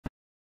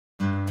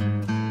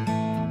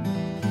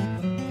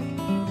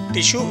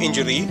Tissue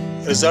injury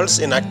results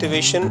in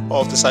activation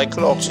of the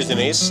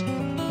cyclooxygenase,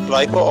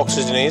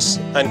 lipooxygenase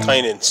and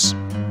kinins.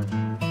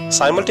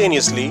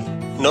 Simultaneously,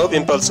 nerve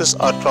impulses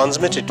are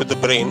transmitted to the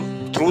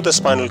brain through the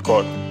spinal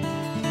cord.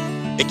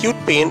 Acute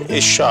pain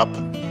is sharp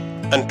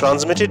and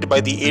transmitted by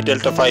the A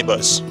delta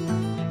fibers.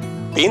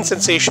 Pain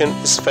sensation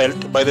is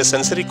felt by the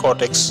sensory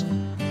cortex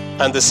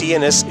and the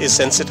CNS is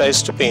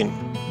sensitized to pain.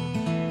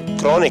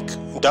 Chronic,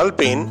 dull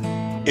pain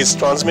is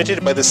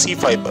transmitted by the C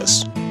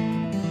fibers.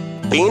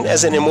 Pain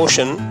as an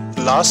emotion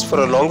lasts for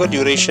a longer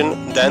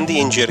duration than the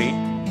injury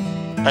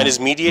and is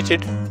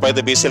mediated by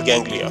the basal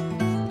ganglia.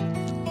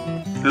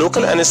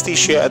 Local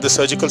anesthesia at the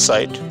surgical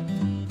site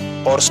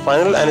or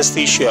spinal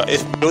anesthesia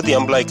if below the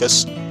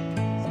umbilicus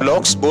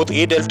blocks both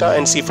A delta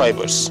and C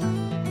fibers.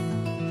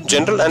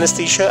 General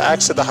anesthesia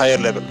acts at the higher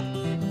level.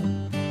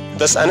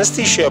 Thus,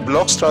 anesthesia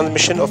blocks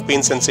transmission of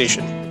pain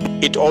sensation.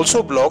 It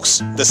also blocks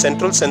the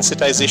central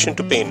sensitization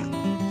to pain.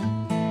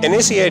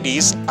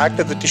 NSAIDs act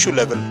at the tissue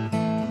level,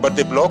 but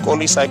they block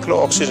only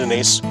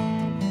cyclooxygenase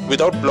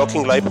without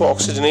blocking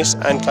lipooxygenase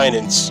and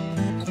kinins.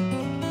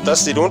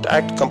 Thus, they don't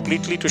act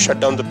completely to shut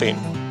down the pain.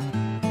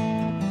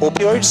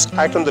 Opioids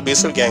act on the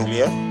basal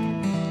ganglia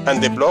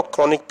and they block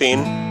chronic pain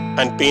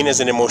and pain as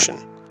an emotion.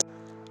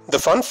 The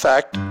fun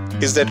fact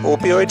is that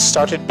opioids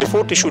started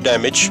before tissue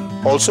damage,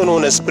 also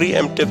known as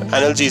preemptive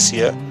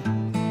analgesia,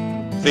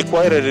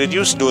 require a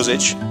reduced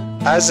dosage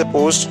as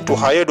opposed to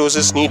higher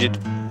doses needed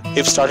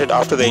if started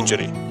after the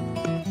injury.